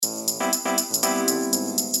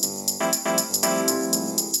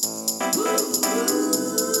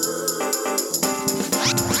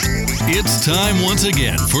It's time once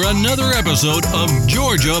again for another episode of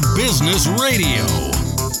Georgia Business Radio.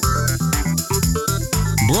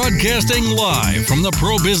 Broadcasting live from the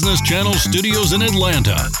Pro Business Channel studios in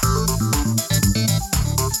Atlanta.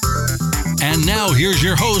 And now here's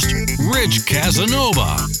your host, Rich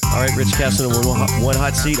Casanova. All right, Rich Casanova, one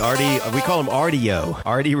hot seat. Artie, we call him Artio.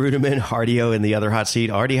 Artie Ruderman, Artio in the other hot seat.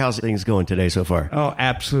 Artie, how's things going today so far? Oh,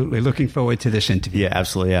 absolutely. Looking forward to this interview. Yeah,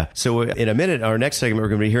 absolutely, yeah. So in a minute, our next segment, we're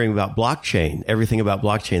going to be hearing about blockchain, everything about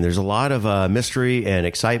blockchain. There's a lot of mystery and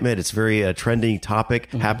excitement. It's a very trending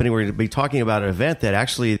topic happening. We're going to be talking about an event that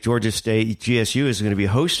actually Georgia State GSU is going to be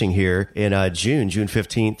hosting here in June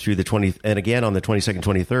 15th through the 20th, and again on the 22nd,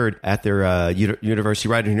 23rd at their university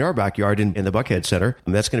right in our backyard in the Buckhead Center.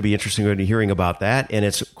 And that's going to be interesting. We're going to be hearing about that. And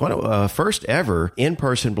it's quite a first ever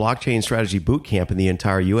in-person blockchain strategy boot camp in the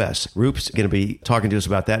entire U.S. Roop's going to be talking to us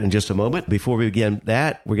about that in just a moment. Before we begin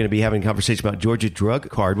that, we're going to be having a conversation about Georgia Drug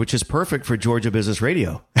Card, which is perfect for Georgia Business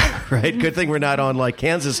Radio. Right? Good thing we're not on like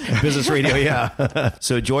Kansas Business Radio. Yeah.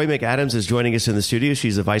 So Joy McAdams is joining us in the studio.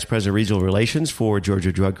 She's the Vice President of Regional Relations for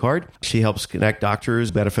Georgia Drug Card. She helps connect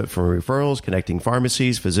doctors, benefit from referrals, connecting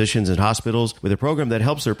pharmacies, physicians, and hospitals with a program that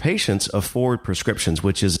helps their patients afford prescriptions,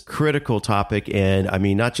 which is a critical topic. And I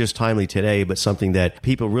mean, not just timely today, but something that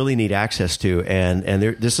people really need access to. And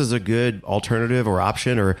this is a good alternative or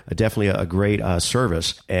option, or definitely a great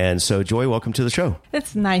service. And so Joy, welcome to the show.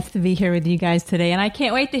 It's nice to be here with you guys today. And I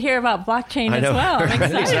can't wait to hear about blockchain as well. I'm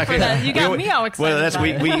excited exactly. for that. You got me all excited.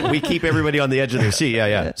 Well, we keep everybody on the edge of their seat.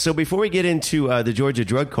 Yeah. So before we get into the Georgia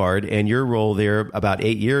Drug Card and your role there about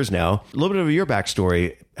 8 years now, a little bit of your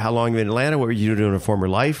backstory. How long in Atlanta? What were you doing in a former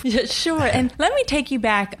life? Sure. And let me take you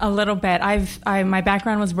back a little bit. My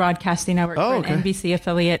background was broadcasting. I worked for an NBC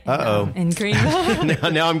affiliate in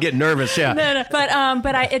Greenville. now I'm getting nervous. Yeah. No.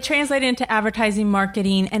 But it translated into advertising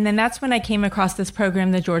marketing. And then that's when I came across this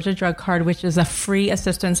program, the Georgia Drug Card, which is a free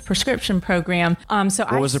assistance prescription program.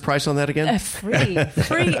 What was the price on that again? Free,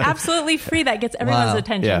 absolutely free. That gets everyone's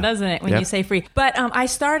attention, doesn't it, when you say free? But I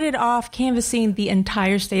started off canvassing the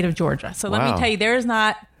entire state of Georgia. So let me tell you, there is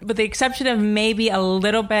not, with the exception of maybe a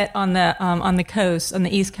little bit on the coast, on the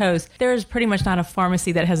East Coast, there is pretty much not a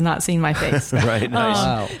pharmacy that has not seen my face. Right,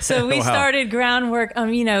 nice. So we started groundwork,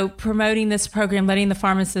 promoting this program, letting the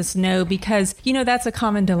pharmacists know, because, that's a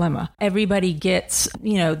common dilemma. Everybody gets,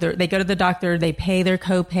 they go to the doctor, they pay their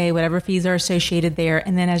copay, whatever fees are associated there.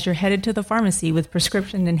 And then as you're headed to the pharmacy with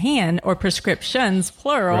prescription in hand, or prescriptions,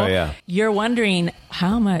 plural, you're wondering,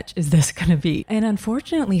 how much is this going to be? And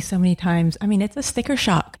unfortunately, so many times, it's a sticker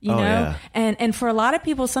shock. And for a lot of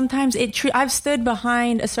people, sometimes I've stood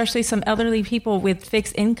behind, especially some elderly people with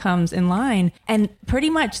fixed incomes in line, and pretty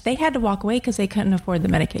much they had to walk away because they couldn't afford the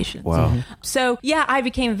medications. Wow. So I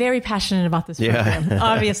became very passionate about this program,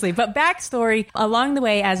 obviously. But backstory, along the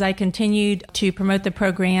way, as I continued to promote the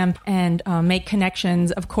program and make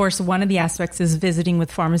connections, of course, one of the aspects is visiting with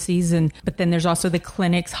pharmacies, but then there's also the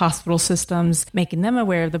clinics, hospital systems, making them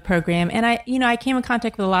aware of the program. And I came in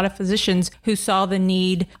contact with a lot of physicians who saw the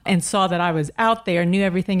need and saw that I was out there, knew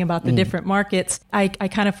everything about the different markets. I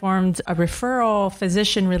kind of formed a referral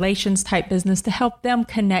physician relations type business to help them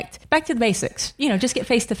connect back to the basics, just get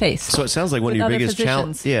face to face. So it sounds like one of your biggest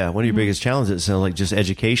challenges. Yeah, one of your biggest challenges, it sounds like just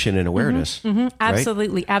education and awareness.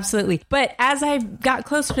 Absolutely, right? Absolutely. But as I got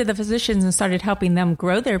closer to the physicians and started helping them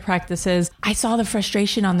grow their practices, I saw the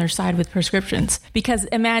frustration on their side with prescriptions. Because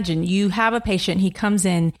imagine you have a patient, he comes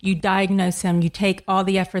in, you diagnose him, you take all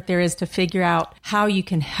the effort there is to figure out how you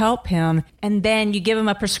can help him, and then you give him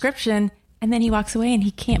a prescription, and then he walks away and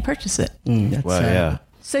he can't purchase it.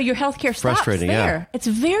 So your healthcare stops there. Yeah. It's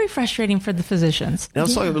very frustrating for the physicians. Now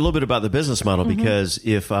let's talk a little bit about the business model, because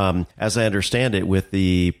if, as I understand it, with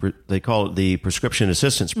they call it the Prescription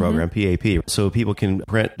Assistance Program, PAP, so people can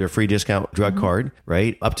print their free discount drug card,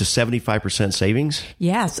 right? Up to 75% savings?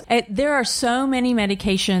 Yes. There are so many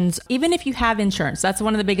medications, even if you have insurance. That's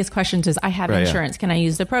one of the biggest questions is, I have insurance. Can I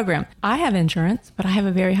use the program? I have insurance, but I have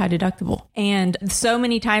a very high deductible. And so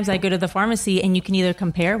many times I go to the pharmacy and you can either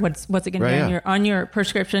compare what's it going to be on your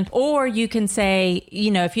prescription, or you can say,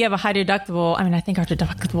 if you have a high deductible, I think our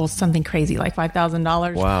deductible is something crazy, like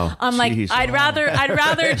 $5,000. Wow. I'm like, I'd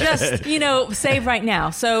rather just, save right now.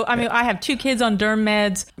 So, I have 2 kids on derm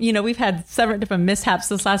meds. We've had several different mishaps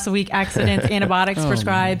this last week, accidents, antibiotics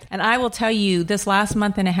prescribed. And I will tell you, this last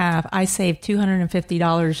month and a half, I saved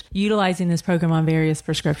 $250 utilizing this program on various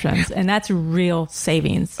prescriptions. And that's real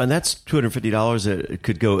savings. And that's $250 that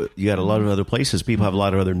could go, you got a lot of other places. People have a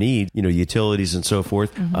lot of other needs, utilities and so forth.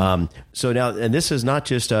 forth. So now, and this is not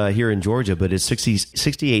just here in Georgia, but it's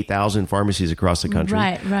 68,000 pharmacies across the country.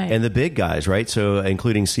 Right. And the big guys, right? So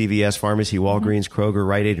including CVS Pharmacy, Walgreens, Kroger,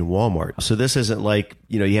 Rite Aid, and Walmart. So this isn't like,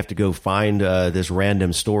 you have to go find this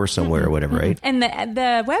random store somewhere or whatever, right? And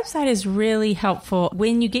the website is really helpful.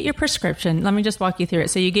 When you get your prescription, let me just walk you through it.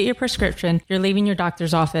 So you get your prescription, you're leaving your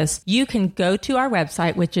doctor's office. You can go to our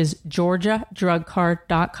website, which is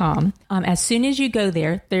georgiadrugcard.com. As soon as you go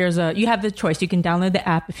there, you have the choice. You can download the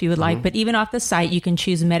app if you would like, but even off the site, you can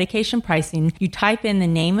choose medication pricing. You type in the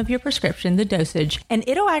name of your prescription, the dosage, and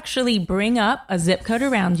it'll actually bring up a zip code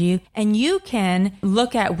around you, and you can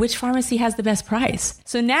look at which pharmacy has the best price.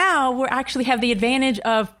 So now we actually have the advantage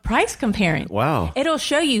of price comparing. Wow. It'll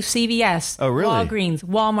show you CVS, really? Walgreens,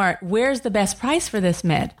 Walmart, where's the best price for this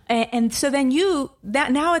med. And so then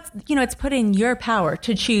now it's put in your power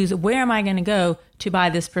to choose, where am I going to go to buy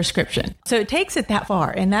this prescription? So it takes it that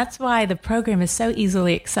far. And that's why the program is so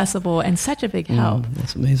easily accessible and such a big help.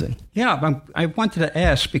 That's amazing. Yeah, I wanted to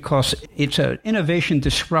ask because it's an innovation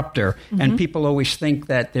disruptor, and people always think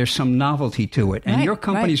that there's some novelty to it. And your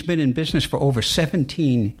company's been in business for over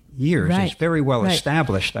 17 years. Right. It's very well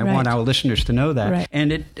established. I want our listeners to know that. Right.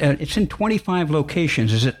 And it's in 25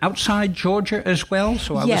 locations. Is it outside Georgia as well?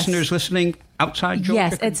 So our listeners listening outside Georgia?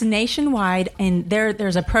 Yes, it's nationwide, and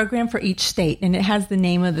there's a program for each state, and it has the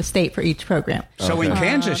name of the state for each program. So in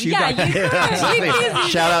Kansas, you got...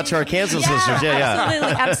 Shout out to our Kansas listeners.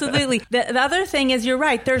 Absolutely. The other thing is, you're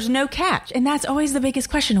right, there's no catch, and that's always the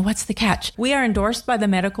biggest question. What's the catch? We are endorsed by the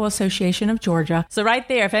Medical Association of Georgia. So right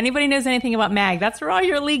there, if anybody knows anything about MAG, that's where all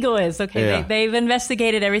your legal is. Okay, they've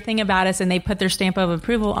investigated everything about us, and they put their stamp of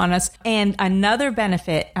approval on us. And another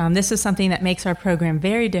benefit, this is something that makes our program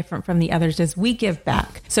very different from the others, is we give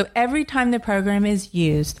back. So every time the program is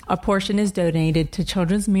used, a portion is donated to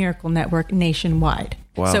Children's Miracle Network nationwide.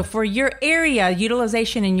 Wow. So for your area,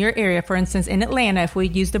 utilization in your area, for instance, in Atlanta, if we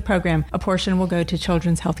use the program, a portion will go to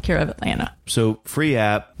Children's Healthcare of Atlanta. So free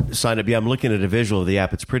app, sign up. Yeah, I'm looking at a visual of the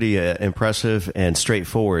app. It's pretty impressive and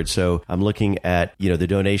straightforward. So I'm looking at, the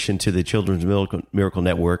donation to the Children's Miracle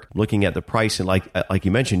Network, looking at the price. And like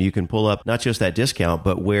you mentioned, you can pull up not just that discount,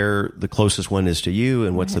 but where the closest one is to you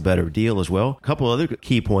and what's the better deal as well. A couple other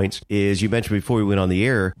key points is you mentioned before we went on the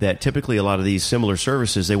air that typically a lot of these similar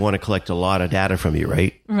services, they want to collect a lot of data from you, right?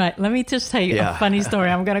 Right. Let me just tell you a funny story.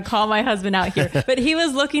 I'm going to call my husband out here. But he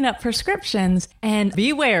was looking up prescriptions, and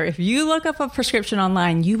beware, if you look up a prescription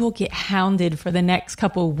online, you will get hounded for the next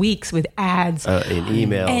couple of weeks with ads and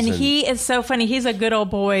emails. And he is so funny. He's a good old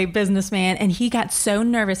boy businessman, and he got so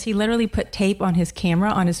nervous. He literally put tape on his camera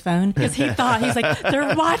on his phone because he's like,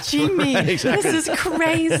 they're watching me. Exactly. This is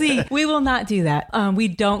crazy. We will not do that. We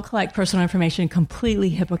don't collect personal information, completely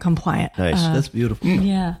HIPAA compliant. Nice. That's beautiful.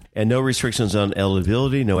 Yeah. And no restrictions on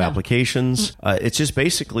eligibility, no applications. It's just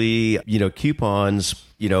basically, coupons,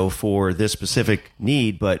 for this specific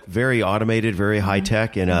need, but very automated, very high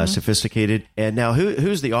tech and sophisticated. And now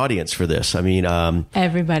who's the audience for this? I mean,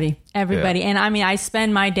 everybody. Yeah. And I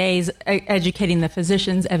spend my days educating the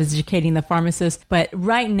physicians, educating the pharmacists. But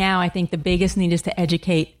right now, I think the biggest need is to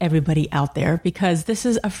educate everybody out there, because this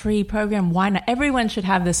is a free program. Why not? Everyone should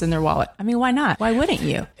have this in their wallet. I mean, why not? Why wouldn't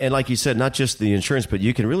you? And like you said, not just the insurance, but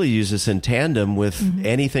you can really use this in tandem with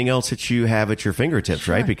anything else that you have at your fingertips,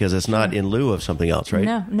 right? Because it's not in lieu of something else,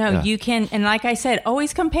 right? No, you can. And like I said,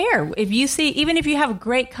 always compare. If you see, even if you have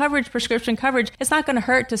great coverage, prescription coverage, it's not going to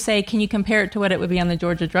hurt to say, can you compare it to what it would be on the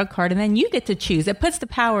Georgia Drug Card? And then you get to choose. It puts the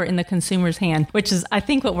power in the consumer's hand, which is, I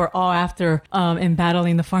think, what we're all after in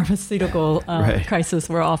battling the pharmaceutical crisis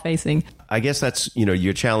we're all facing. I guess that's,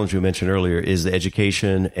 your challenge we mentioned earlier is the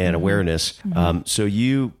education and awareness.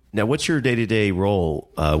 Now, what's your day-to-day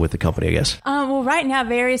role with the company, I guess? Well, right now,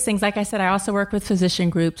 various things. Like I said, I also work with physician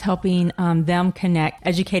groups, helping them connect,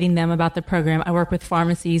 educating them about the program. I work with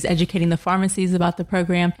pharmacies, educating the pharmacies about the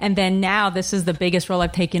program. And then now, this is the biggest role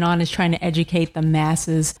I've taken on, is trying to educate the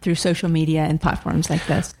masses through social media and platforms like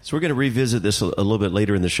this. So we're going to revisit this a little bit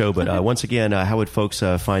later in the show. But once again, how would folks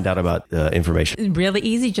find out about information? Really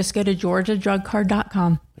easy. Just go to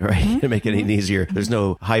georgiadrugcard.com. Right, to make it any easier. There's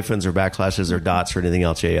no hyphens or backslashes or dots or anything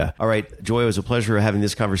else. Yeah. All right, Joy, it was a pleasure having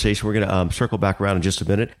this conversation. We're going to circle back around in just a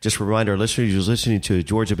minute. Just remind our listeners, you're listening to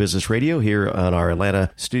Georgia Business Radio here on our Atlanta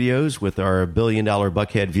studios with our $1 billion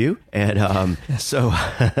Buckhead view. And so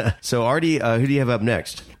Artie, who do you have up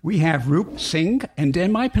next? We have Roop Singh. And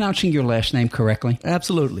am I pronouncing your last name correctly?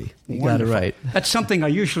 Absolutely. You Wonderful. got it right. That's something I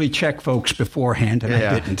usually check folks beforehand, and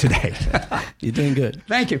I didn't today. You're doing good.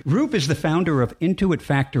 Thank you. Roop is the founder of Intuit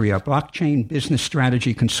Factory, a blockchain business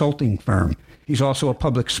strategy consulting firm. He's also a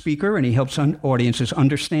public speaker, and he helps audiences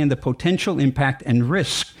understand the potential impact and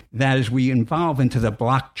risk that as we evolve into the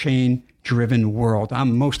blockchain-driven world.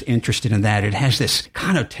 I'm most interested in that. It has this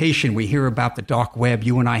connotation. We hear about the dark web.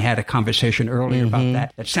 You and I had a conversation earlier about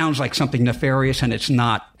that. It sounds like something nefarious, and it's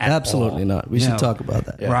not at Absolutely all. not. We should talk about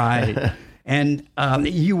that. Right. And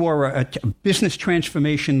you are a business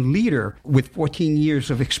transformation leader with 14 years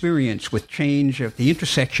of experience with change at the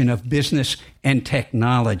intersection of business and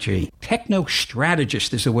technology.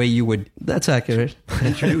 Techno-strategist is the way you would That's accurate.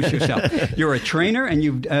 introduce yourself. You're a trainer, and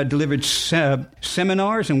you've delivered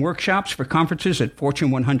seminars and workshops for conferences at Fortune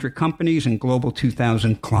 100 companies and Global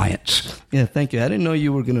 2000 clients. Yeah, thank you. I didn't know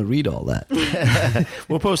you were going to read all that.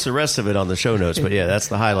 We'll post the rest of it on the show notes, but yeah, that's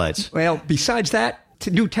the highlights. Well, besides that,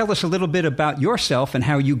 do tell us a little bit about yourself and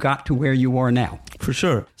how you got to where you are now. For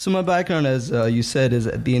sure. So my background, as you said, is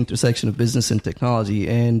at the intersection of business and technology.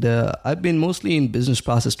 And I've been mostly in business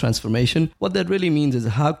process transformation. What that really means is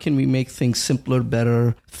how can we make things simpler,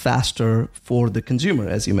 better, faster for the consumer,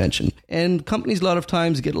 as you mentioned. And companies a lot of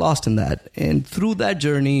times get lost in that. And through that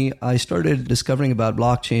journey, I started discovering about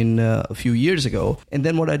blockchain a few years ago. And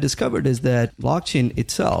then what I discovered is that blockchain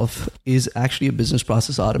itself is actually a business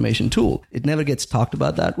process automation tool. It never gets talked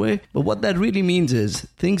about that way. But what that really means is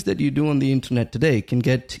things that you do on the internet today can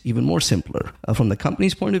get even more simpler from the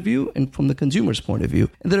company's point of view and from the consumer's point of view.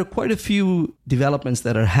 And there are quite a few developments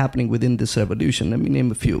that are happening within this revolution. Let me name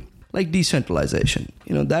a few. Like decentralization.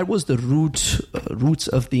 You know, that was the roots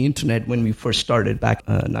of the internet when we first started back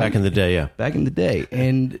in the day, yeah. Back in the day.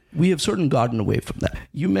 And we have sort of gotten away from that.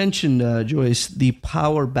 You mentioned, Joyce, the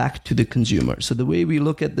power back to the consumer. So the way we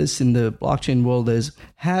look at this in the blockchain world is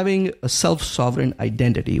having a self-sovereign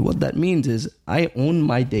identity. What that means is I own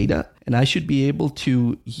my data, and I should be able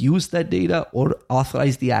to use that data or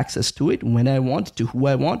authorize the access to it when I want, to who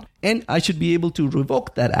I want, and I should be able to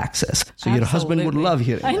revoke that access. So your husband would love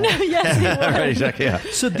hearing I know, yes, he would. Right, exactly, yeah.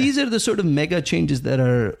 So these are the sort of mega changes that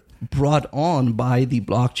are brought on by the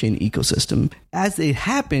blockchain ecosystem. As it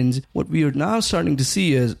happens, what we are now starting to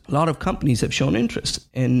see is a lot of companies have shown interest,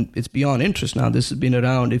 and it's beyond interest now. This has been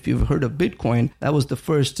around. If you've heard of Bitcoin, that was the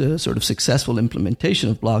first sort of successful implementation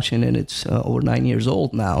of blockchain, and it's over 9 years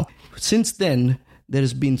old now. Since then, there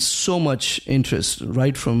has been so much interest,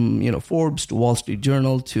 right from Forbes to Wall Street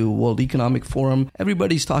Journal to World Economic Forum.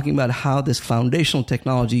 Everybody's talking about how this foundational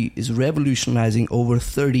technology is revolutionizing over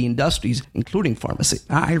 30 industries, including pharmacy.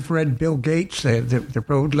 I've read Bill Gates, the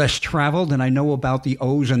road less traveled, and I know about the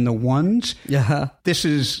O's and the ones. Yeah. This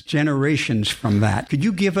is generations from that. Could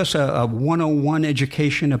you give us a 101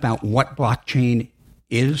 education about what blockchain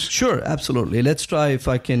is? Sure, absolutely. Let's try if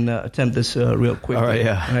I can attempt this real quickly. All right,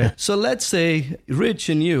 yeah. All right. So let's say Rich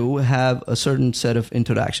and you have a certain set of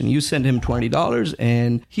interaction. You send him $20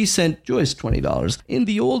 and he sent Joyce $20. In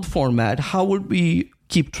the old format, how would we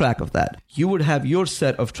keep track of that? You would have your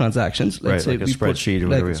set of transactions. Let's say like a spreadsheet or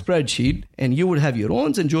like whatever. a spreadsheet, and you would have your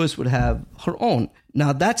own, and Joyce would have her own.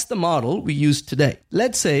 Now, that's the model we use today.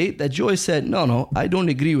 Let's say that Joyce said, no, I don't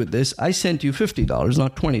agree with this. I sent you $50,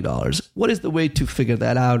 not $20. What is the way to figure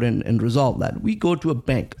that out and resolve that? We go to a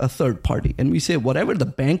bank, a third party, and we say whatever the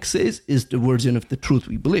bank says is the version of the truth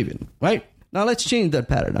we believe in, right? Now, let's change that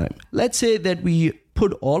paradigm. Let's say that we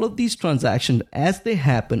put all of these transactions as they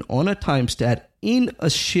happen on a timestamp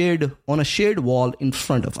on a shared wall in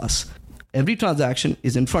front of us. Every transaction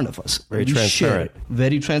is in front of us. Very We share transparent. it.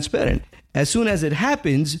 Very transparent. As soon as it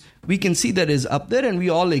happens, we can see that it's up there, and we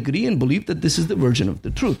all agree and believe that this is the version of the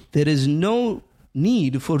truth. There is no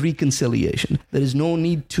need for reconciliation. There is no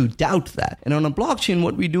need to doubt that. And on a blockchain,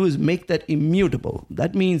 what we do is make that immutable.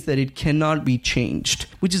 That means that it cannot be changed,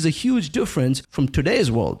 which is a huge difference from today's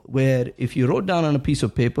world, where if you wrote down on a piece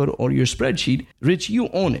of paper or your spreadsheet, Rich, you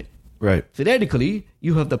own it. Right. Theoretically,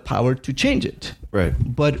 you have the power to change it. Right.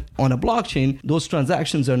 But on a blockchain, those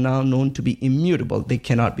transactions are now known to be immutable. They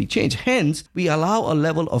cannot be changed. Hence, we allow a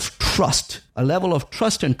level of trust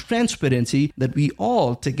and transparency that we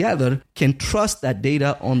all together can trust that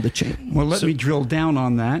data on the chain. Well, let me drill down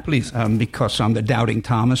on that. Please. Because I'm the doubting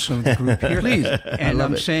Thomas of the group here. Please. And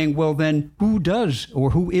I'm saying, well, then who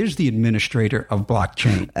is the administrator of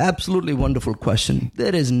blockchain? Absolutely wonderful question.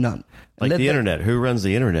 There is none. Like the internet. Who runs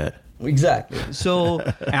the internet? Exactly. So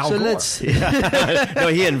Al Gore. let's... No,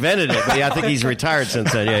 he invented it, but I think he's retired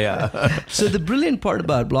since then. Yeah. So the brilliant part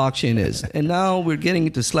about blockchain is, and now we're getting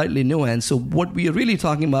into slightly nuance, so what we are really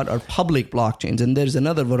talking about are public blockchains, and there's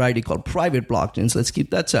another variety called private blockchains. Let's keep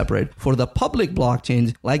that separate. For the public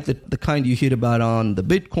blockchains, like the kind you hear about on the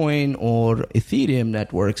Bitcoin or Ethereum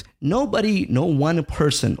networks, no one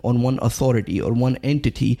person or one authority or one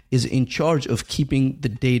entity is in charge of keeping the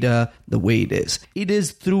data the way it is. It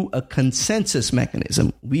is through a consensus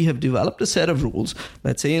mechanism. We have developed a set of rules.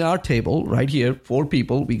 Let's say in our table right here, 4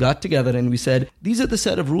 people, we got together and we said, these are the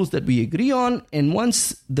set of rules that we agree on. And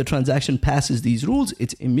once the transaction passes these rules,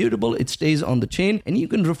 it's immutable. It stays on the chain and you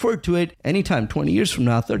can refer to it anytime, 20 years from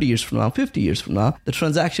now, 30 years from now, 50 years from now. The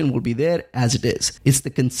transaction will be there as it is. It's the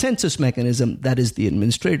consensus mechanism that is the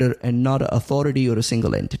administrator and not an authority or a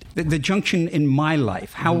single entity. The junction in my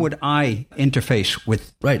life, how would I interface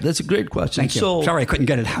with... Right, that's a great question. Thank you. Sorry, I couldn't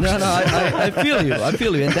get it out. No, I feel you. I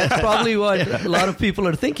feel you. And that's probably what a lot of people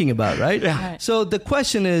are thinking about, right? Yeah. So the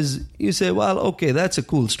question is, you say, well, okay, that's a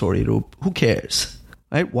cool story, Roop. Who cares?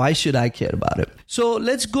 Right? Why should I care about it? So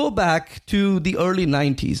let's go back to the early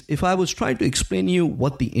 90s. If I was trying to explain to you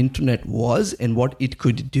what the internet was and what it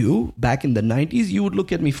could do back in the 90s, you would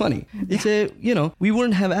look at me funny. You'd say, we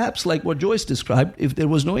wouldn't have apps like what Joyce described if there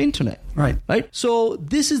was no internet. Right. So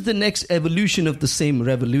this is the next evolution of the same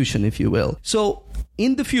revolution, if you will. So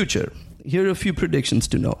in the future, here are a few predictions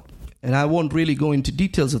to note. And I won't really go into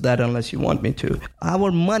details of that unless you want me to.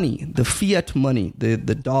 Our money, the fiat money, the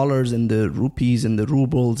dollars and the rupees and the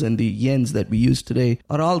rubles and the yens that we use today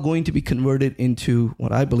are all going to be converted into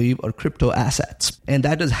what I believe are crypto assets. And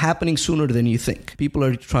that is happening sooner than you think. People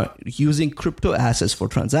are using crypto assets for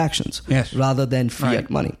transactions rather than fiat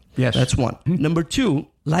money. Yes. That's one. Number 2,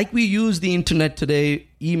 like we use the internet today,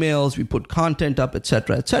 emails, we put content up,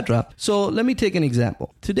 etc., etc. So let me take an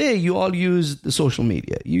example. Today, you all use the social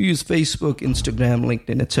media. You use Facebook, Instagram,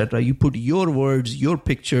 LinkedIn, etc. You put your words, your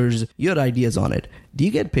pictures, your ideas on it. Do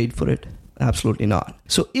you get paid for it? Absolutely not.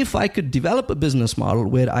 So if I could develop a business model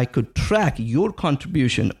where I could track your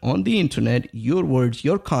contribution on the internet, your words,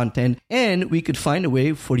 your content, and we could find a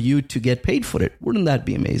way for you to get paid for it, wouldn't that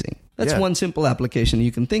be amazing? That's one simple application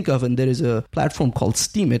you can think of, and there is a platform called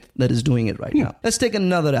Steemit that is doing it right now. Let's take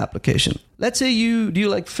another application. Let's say do you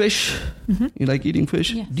like fish? Mm-hmm. You like eating fish?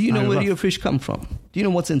 Yes. Do you know where your fish come from? Do you know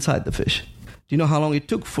what's inside the fish? Do you know how long it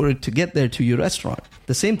took for it to get there to your restaurant?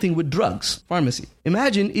 The same thing with drugs, pharmacy.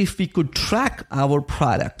 Imagine if we could track our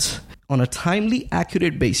products on a timely,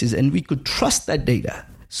 accurate basis, and we could trust that data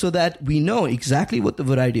so that we know exactly what the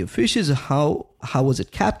variety of fish is, how was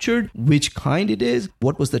it captured, which kind it is,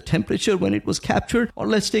 what was the temperature when it was captured, or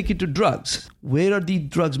let's take it to drugs. Where are the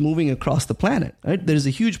drugs moving across the planet? Right? There is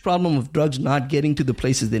a huge problem of drugs not getting to the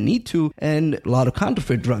places they need to, and a lot of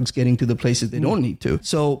counterfeit drugs getting to the places they don't need to.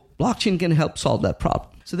 So blockchain can help solve that problem.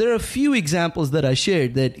 So there are a few examples that I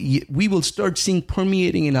shared that we will start seeing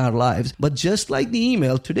permeating in our lives. But just like the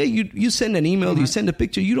email, today you send an email, you send a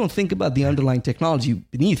picture, you don't think about the underlying technology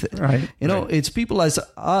beneath it. Right. It's people like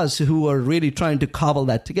us who are really trying to cobble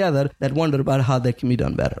that together that wonder about how that can be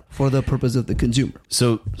done better for the purpose of the consumer.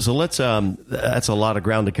 So let's that's a lot of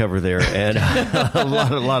ground to cover there and a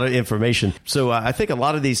lot of information. So I think a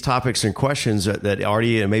lot of these topics and questions that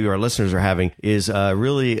Artie and maybe our listeners are having is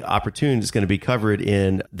really opportune. It's going to be covered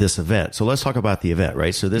in this event. So let's talk about the event,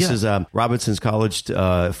 right? So this is Robinson's College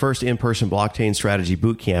first in-person blockchain strategy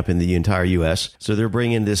boot camp in the entire U.S. So they're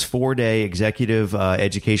bringing this 4-day executive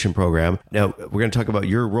education program. Now we're going to talk about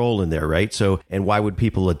your role in there, right? So and why would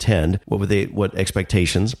people attend? What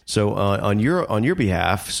expectations? So on your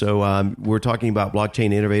behalf, so we're talking about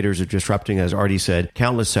blockchain innovators are disrupting, as Artie said,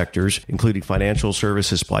 countless sectors, including financial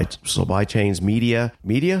services, supply chains, media.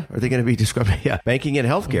 Are they going to be disrupting? Yeah, banking and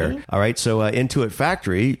healthcare. Mm-hmm. All right. So Intuit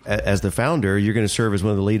Factory, as the founder, you're going to serve as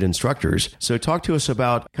one of the lead instructors. So talk to us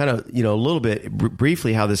about kind of, a little bit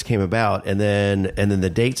briefly how this came about. And then the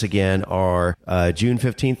dates again are June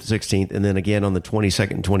 15th, 16th, and then again on the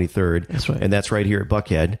 22nd and 23rd. That's right. And that's right here at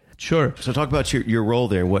Buckhead. Sure. So talk about your role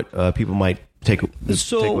there and what people might take away.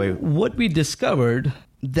 So what we discovered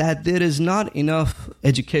that there is not enough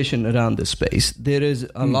education around this space. There is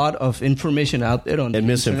a lot of information out there on the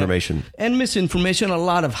misinformation. And misinformation, a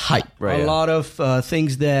lot of hype, a lot of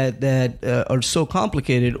things that are so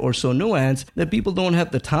complicated or so nuanced that people don't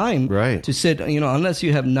have the time to sit, unless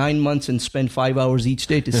you have 9 months and spend 5 hours each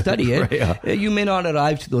day to study it, you may not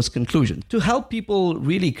arrive to those conclusions. To help people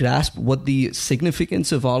really grasp what the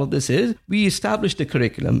significance of all of this is, we established a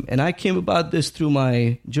curriculum, and I came about this through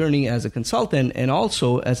my journey as a consultant and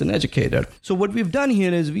also as an educator. So what we've done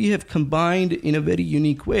here is we have combined in a very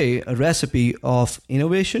unique way a recipe of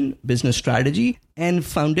innovation, business strategy, and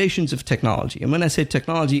foundations of technology. And when I say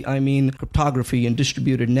technology, I mean cryptography and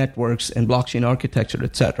distributed networks and blockchain architecture,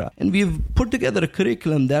 etc. And we've put together a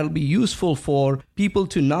curriculum that'll be useful for people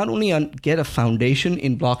to not only get a foundation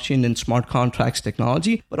in blockchain and smart contracts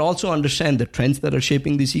technology, but also understand the trends that are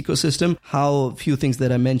shaping this ecosystem, how a few things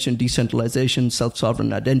that I mentioned, decentralization,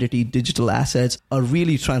 self-sovereign identity, digital assets, are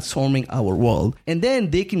really transforming our world. And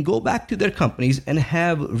then they can go back to their companies and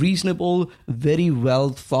have reasonable, very well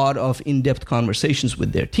thought of in-depth conversations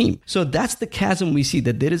with their team. So that's the chasm we see,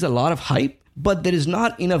 that there is a lot of hype, but there is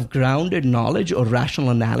not enough grounded knowledge or rational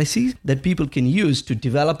analyses that people can use to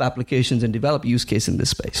develop applications and develop use case in this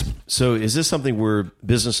space. So is this something where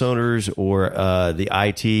business owners or the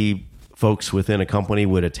IT folks within a company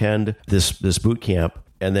would attend this boot camp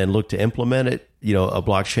and then look to implement it, a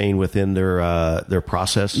blockchain within their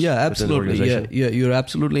process? Yeah, absolutely. Yeah, you're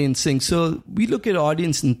absolutely in sync. So we look at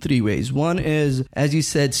audience in three ways. One is, as you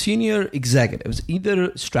said, senior executives,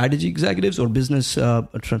 either strategy executives or business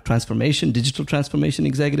transformation, digital transformation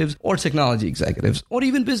executives, or technology executives, or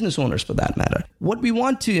even business owners for that matter. What we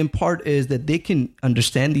want to impart is that they can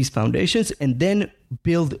understand these foundations and then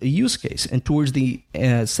build a use case. And towards the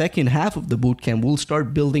second half of the bootcamp, we'll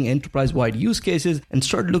start building enterprise-wide use cases and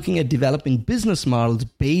start looking at developing business models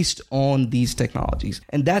based on these technologies.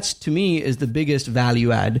 And that's, to me, is the biggest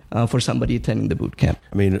value add for somebody attending the bootcamp.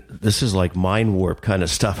 I mean, this is like mind warp kind of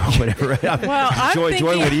stuff or whatever. Well,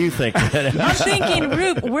 Joy, what do you think? I'm thinking,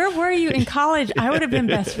 Roop, where were you in college? I would have been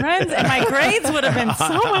best friends, and my grades would have been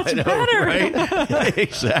so much better. Right?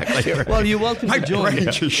 Exactly. Right. Well, you're welcome to join.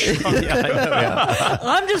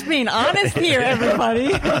 I'm just being honest here,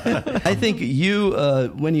 everybody. I think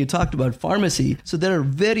when you talked about pharmacy, so there are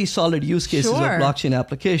very solid use cases of blockchain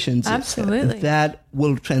applications that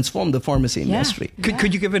will transform the pharmacy industry.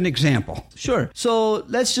 Could you give an example? Sure. So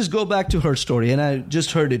let's just go back to her story, and I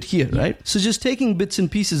just heard it here, right? So just taking bits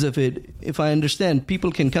and pieces of it, if I understand,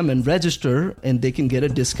 people can come and register and they can get a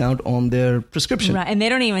discount on their prescription. Right, and they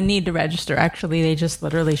don't even need to register. Actually, they just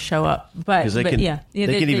literally show up. But they can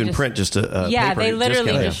even print just a paper. They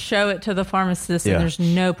literally just show it to the pharmacist, and there's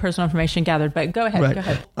no personal information gathered. But go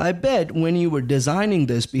ahead. I bet when you were designing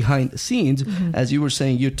this behind the scenes, as you were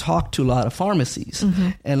saying, you talked to a lot of pharmacies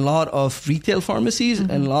and a lot of retail pharmacies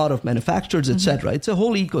and a lot of manufacturers, etc. It's a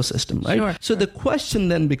whole ecosystem, right? So the question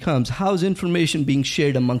then becomes, how is information being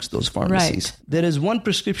shared amongst those pharmacies? There is one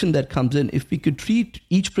prescription that comes in. If we could treat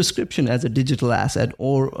each prescription as a digital asset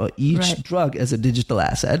or each drug as a digital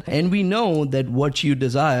asset, and we know that what you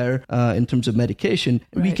desire in terms of medication,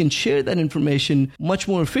 we can share that information much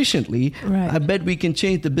more efficiently. I bet we can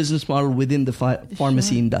change the business model within the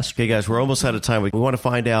pharmacy industry. Okay, guys, we're almost out of time. We want to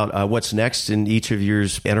find out what's next in each of your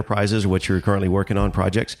enterprises, what you're currently working on,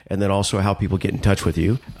 projects, and then also how people get in touch with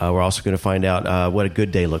you. We're also going to find out what a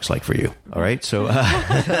good day looks like for you. All right, so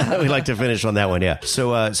we'd like to finish on that one. Yeah.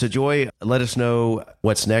 So Joy, let us know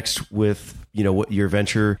what's next with what your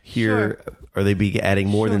venture here. Are they be adding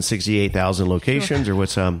more than 68,000 locations or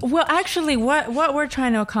what's Well, actually what we're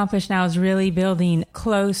trying to accomplish now is really building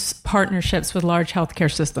close partnerships with large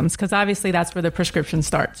healthcare systems, because obviously that's where the prescription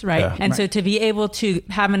starts, right? And so to be able to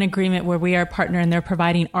have an agreement where we are a partner and they're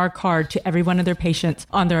providing our card to every one of their patients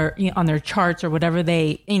on their charts or whatever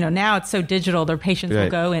they, now it's so digital, their patients will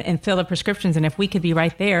go and fill the prescriptions, and if we could be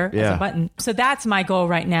right there as a button. So that's my goal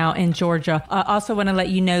right now in Georgia. I also want to let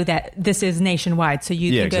you know that this is nationwide, so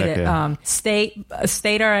you can go to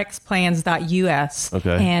staterxplans.us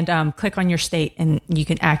and click on your state, and you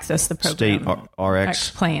can access the program.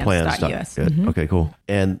 Staterxplans.us. Okay, cool.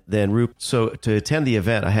 And then, Roop, so to attend the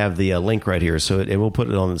event, I have the link right here, and we'll put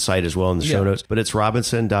it on the site as well in the show notes, but it's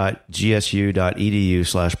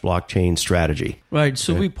robinson.gsu.edu/blockchain strategy. Right.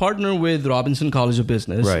 So we partner with Robinson College of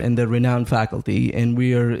Business and their renowned faculty, and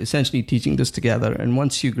we are essentially teaching this together. And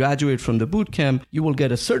once you graduate from the boot camp, you will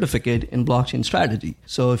get a certificate in blockchain strategy.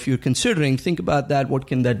 So if you're considering, think about that. What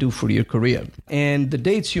can that do for your career? And the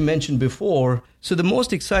dates you mentioned before. So the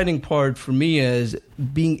most exciting part for me is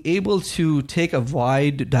being able to take a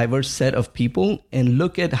wide, diverse set of people and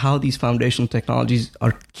look at how these foundational technologies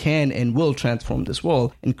can and will transform this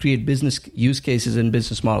world and create business use cases and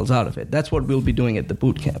business models out of it. That's what we'll be doing at the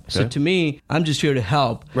bootcamp. Okay. So to me, I'm just here to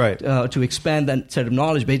help, to expand that set of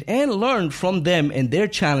knowledge base and learn from them and their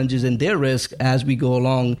challenges and their risks as we go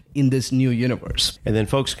along in this new universe. And then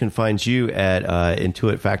folks can find you at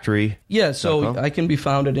Intuit Factory. Yeah, so I can be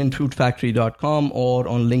found at intuitfactory.com or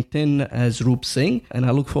on LinkedIn as Roop Singh. And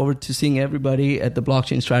I look forward to seeing everybody at the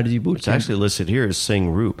Blockchain Strategy Bootcamp. It's actually listed here as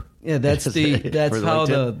Singh Roop. Yeah, that's For how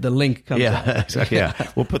LinkedIn? the link comes out. Yeah, exactly.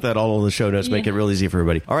 Yeah. We'll put that all in the show notes, make it real easy for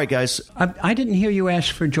everybody. All right, guys. I didn't hear you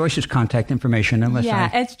ask for Joyce's contact information unless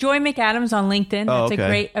it's Joy McAdams on LinkedIn.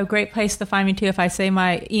 That's a great place to find me too. If I say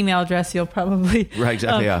my email address, you'll probably right,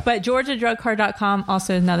 exactly. But GeorgiaDrugCard.com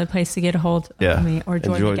also another place to get a hold of me, or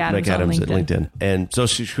Joy McAdams on LinkedIn. At LinkedIn. And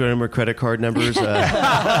social security number, credit card numbers,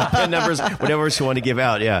 PIN numbers, whatever you want to give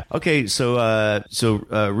out. Yeah. Okay. So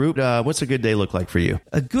Roop, what's a good day look like for you?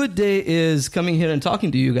 A good day is coming here and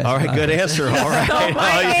talking to you guys. All right. Good answer. All right. Stole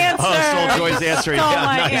my answer. Stole Joy's answer. Stole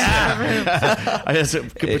my answer.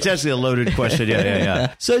 That's potentially a loaded question.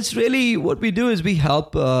 Yeah. So it's really what we do is we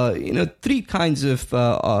help, three kinds of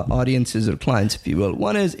audiences or clients, if you will.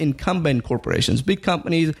 One is incumbent corporations, big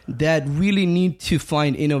companies that really need to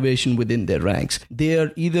find innovation within their ranks.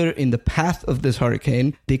 They're either in the path of this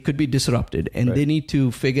hurricane, they could be disrupted, and they need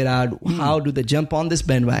to figure out how do they jump on this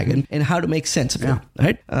bandwagon and how to make sense of it.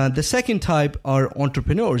 Right. The second type are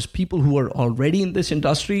entrepreneurs, people who are already in this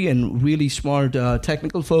industry and really smart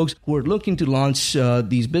technical folks who are looking to launch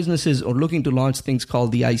these businesses or looking to launch things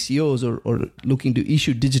called the ICOs or looking to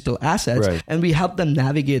issue digital assets. Right. And we help them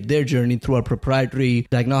navigate their journey through our proprietary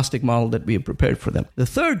diagnostic model that we have prepared for them. The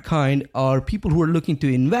third kind are people who are looking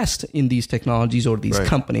to invest in these technologies or these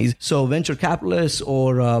companies. So venture capitalists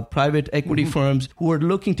or private equity firms who are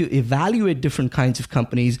looking to evaluate different kinds of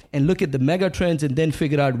companies and look at the mega trends and then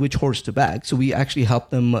figure out which horse to back. So we actually help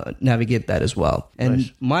them navigate that as well.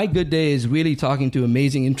 And my good day is really talking to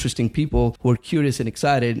amazing, interesting people who are curious and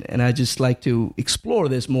excited. And I just like to explore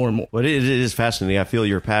this more and more. Well, it is fascinating. I feel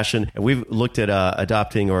your passion. And we've looked at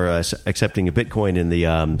adopting or accepting a Bitcoin in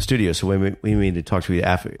the studio. So we need to talk to you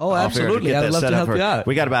after. Oh, absolutely. I'd love to help you out.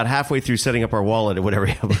 We got about halfway through setting up our wallet or whatever.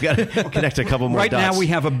 We got to connect a couple more right dots. Now we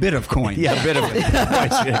have a bit of coin. Yeah, a bit of coins.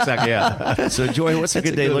 Exactly, yeah. So, Joy, what's a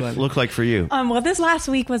good day look like for you? Well, this last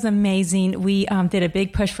week was amazing. We did a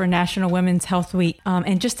big push for National Women's Health Week.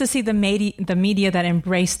 And just to see the media that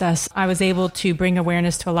embraced us, I was able to bring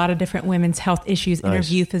awareness to a lot of different women's health issues,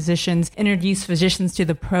 introduce physicians to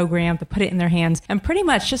the program, to put it in their hands, and pretty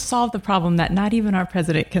much just solve the problem that not even our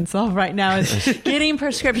president can solve right now is getting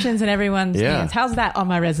prescriptions in everyone's hands. How's that on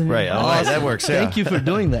my resume? Right. That works. Yeah. Thank you for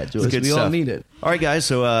doing that, Joyce. We all need it. All right, guys.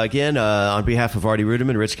 So again, on behalf of Artie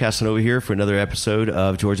Ruderman, Rich Casanova here for another episode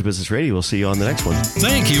of Georgia Business Radio. We'll see you on the next one.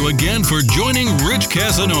 Thank you again for joining Rich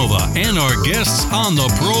Casanova and our guests on the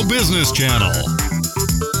Pro Business Channel.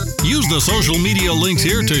 Use the social media links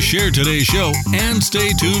here to share today's show and stay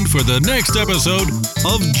tuned for the next episode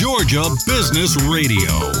of Georgia Business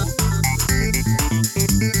Radio.